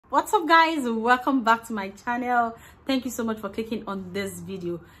What's up guys, welcome back to my channel. Thank you so much for clicking on this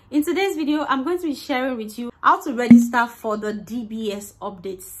video. In today's video, I'm going to be sharing with you how to register for the DBS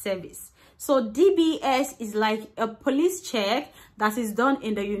update service. So DBS is like a police check that is done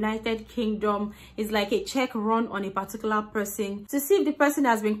in the United Kingdom. It's like a check run on a particular person to see if the person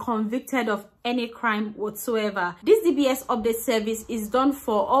has been convicted of any crime whatsoever. This DBS update service is done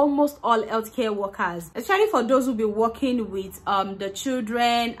for almost all healthcare workers, especially for those who be working with the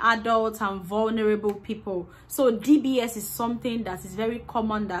children, adults and vulnerable people. So DBS is something that is very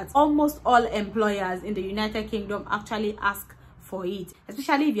common that almost all employers in the United Kingdom actually ask for it,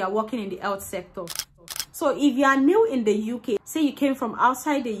 especially if you are working in the health sector. So if you are new in the UK, say you came from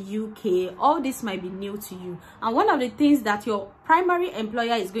outside the UK, all this might be new to you. And one of the things that your primary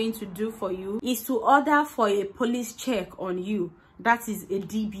employer is going to do for you is to order for a police check on you. That is a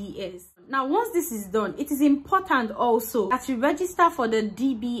DBS. Now, once this is done, it is important also that you register for the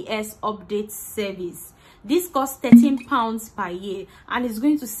DBS update service. This costs £13 per year and it's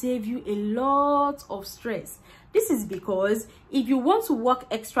going to save you a lot of stress. This is because if you want to work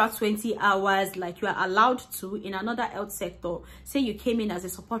extra 20 hours like you are allowed to in another health sector, say you came in as a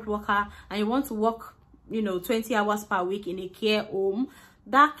support worker and you want to work 20 hours per week in a care home,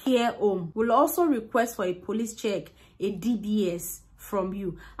 that care home will also request for a police check, a DBS from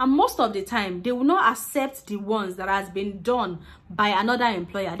you. And most of the time they will not accept the ones that has been done by another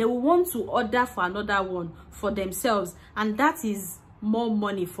employer. They will want to order for another one for themselves, and that is more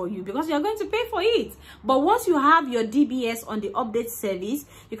money for you because you're going to pay for it. But once you have your DBS on the update service,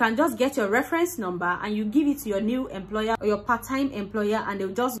 you can just get your reference number and you give it to your new employer or your part-time employer, and they'll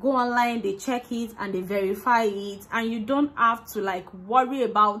just go online, they check it and they verify it, and you don't have to like worry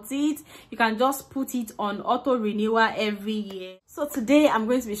about it. You can just put it on auto renewal every year. So today I'm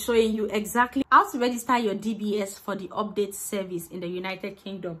going to be showing you exactly how to register your DBS for the update service in the United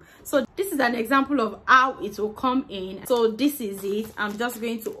Kingdom. So this is an example of how it will come in. So this is it. I'm just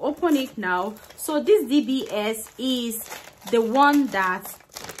going to open it now. So this DBS is the one that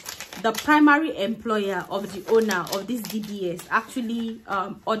the primary employer of the owner of this DBS actually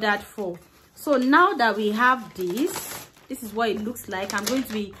ordered for. So now that we have this is what it looks like. I'm going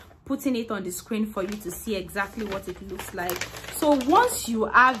to be putting it on the screen for you to see exactly what it looks like. So once you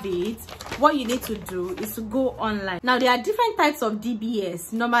have it, what you need to do is to go online. Now there are different types of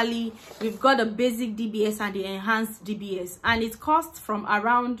DBS. Normally we've got a basic DBS and the enhanced DBS, and it costs from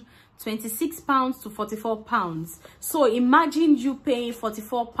around £26 to £44. So imagine you paying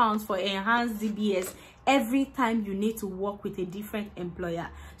 £44 for enhanced DBS every time you need to work with a different employer.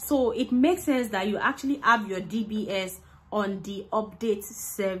 So it makes sense that you actually have your DBS on the update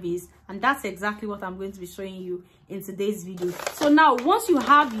service, and that's exactly what I'm going to be showing you in today's video. So now once you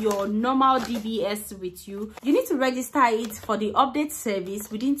have your normal DBS with you, you need to register it for the update service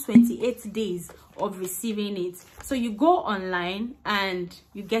within 28 days of receiving it. So you go online and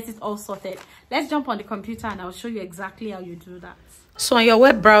you get it all sorted. Let's jump on the computer and I'll show you exactly how you do that. So on your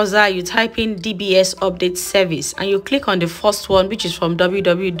web browser, you type in DBS update service and you click on the first one, which is from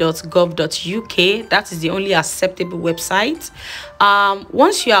www.gov.uk. That is the only acceptable website.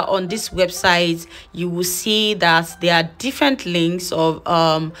 Once you are on this website, you will see that there are different links of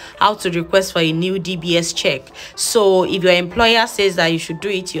how to request for a new DBS check. So if your employer says that you should do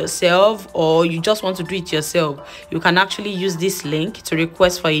it yourself, or you just want to do it yourself, you can actually use this link to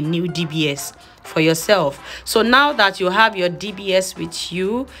request for a new DBS for yourself. So now that you have your DBS with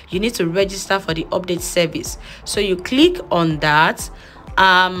you, you need to register for the update service. So you click on that.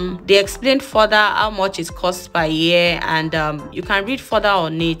 They explain further how much it costs per year, and you can read further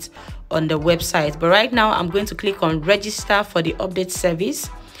on it on the website. But right now I'm going to click on register for the update service.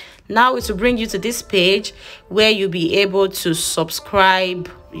 Now it will bring you to this page where you'll be able to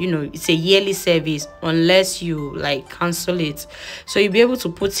subscribe. It's a yearly service unless you like cancel it. So you'll be able to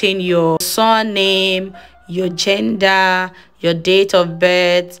put in your surname, your gender, your date of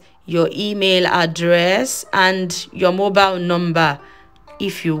birth, your email address and your mobile number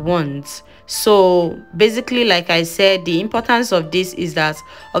if you want. So basically, like I said, the importance of this is that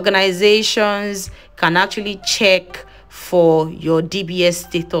organizations can actually check for your DBS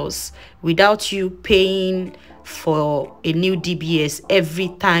status without you paying for a new DBS every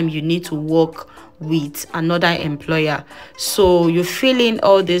time you need to work with another employer. So you fill in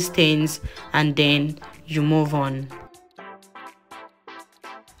all these things and then you move on.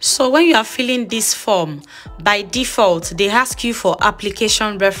 So when you are filling this form, by default, they ask you for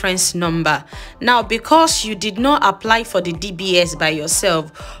application reference number. Now, because you did not apply for the DBS by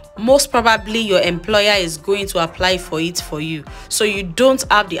yourself, most probably your employer is going to apply for it for you, so you don't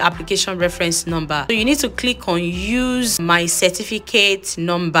have the application reference number. So you need to click on use my certificate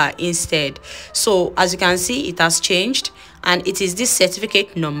number instead. So as you can see, it has changed, and it is this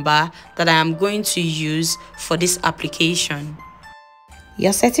certificate number that I am going to use for this application.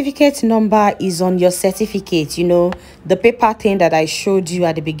 Your certificate number is on your certificate, you know, the paper thing that I showed you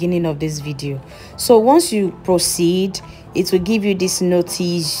at the beginning of this video. So once you proceed, it will give you this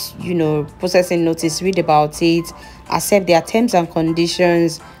notice, you know, processing notice. Read about it, accept their terms and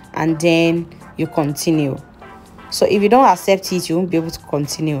conditions, and then you continue. So if you don't accept it, you won't be able to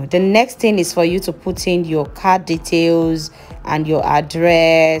continue. The next thing is for you to put in your card details and your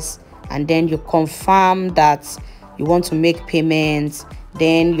address, and then you confirm that you want to make payments.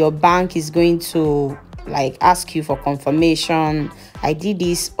 Then your bank is going to like ask you for confirmation. I did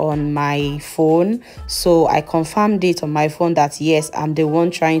this on my phone, so I confirmed it on my phone that yes, I'm the one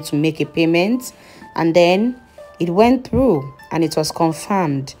trying to make a payment, and then it went through and it was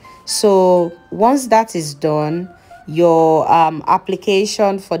confirmed. So once that is done, your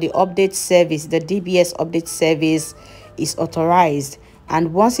application for the update service, the DBS update service, is authorized.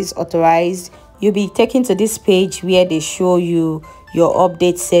 And once it's authorized, you'll be taken to this page where they show you your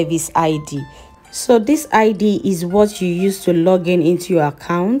update service ID. So this ID is what you use to log into your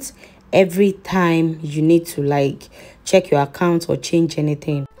account every time you need to like check your account or change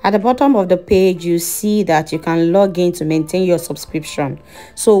anything. At the bottom of the page, you see that you can log in to maintain your subscription.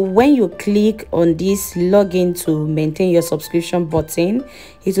 So when you click on this login to maintain your subscription button,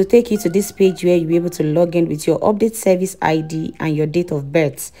 it will take you to this page where you'll be able to log in with your update service ID and your date of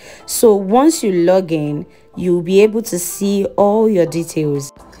birth. So once you log in, you'll be able to see all your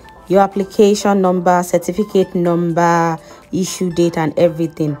details, your application number, certificate number, issue date, and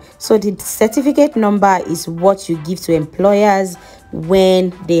everything. So the certificate number is what you give to employers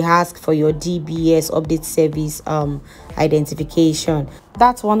when they ask for your DBS update service identification.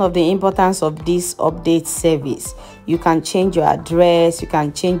 That's one of the importance of this update service. You can change your address, you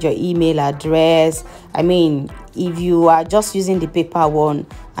can change your email address. I mean, if you are just using the paper one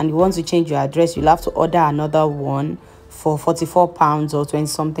and you want to change your address, you'll have to order another one for £44 or 20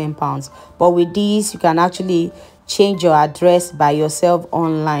 something pounds. But with this, you can actually change your address by yourself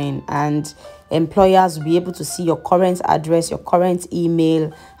online, and employers will be able to see your current address, your current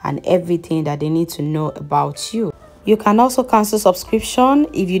email, and everything that they need to know about you. You can also cancel subscription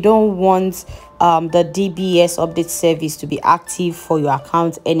if you don't want the DBS update service to be active for your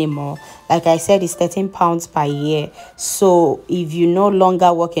account anymore. Like I said, it's £13 per year. So if you no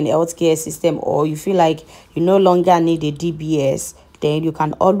longer work in the healthcare system, or you feel like you no longer need a DBS, then you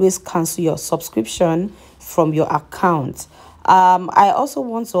can always cancel your subscription from your account. I also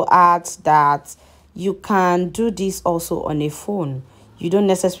want to add that you can do this also on a phone. You don't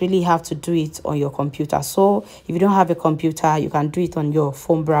necessarily have to do it on your computer. So if you don't have a computer, you can do it on your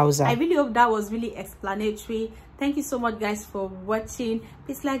phone browser. I really hope that was really explanatory. Thank you so much, guys, for watching.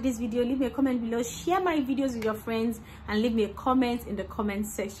 Please like this video, leave me a comment below, share my videos with your friends, and leave me a comment in the comment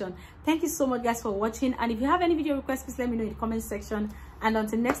section. Thank you so much, guys, for watching. And if you have any video requests, please let me know in the comment section. And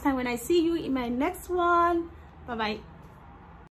until next time, when I see you in my next one, bye bye.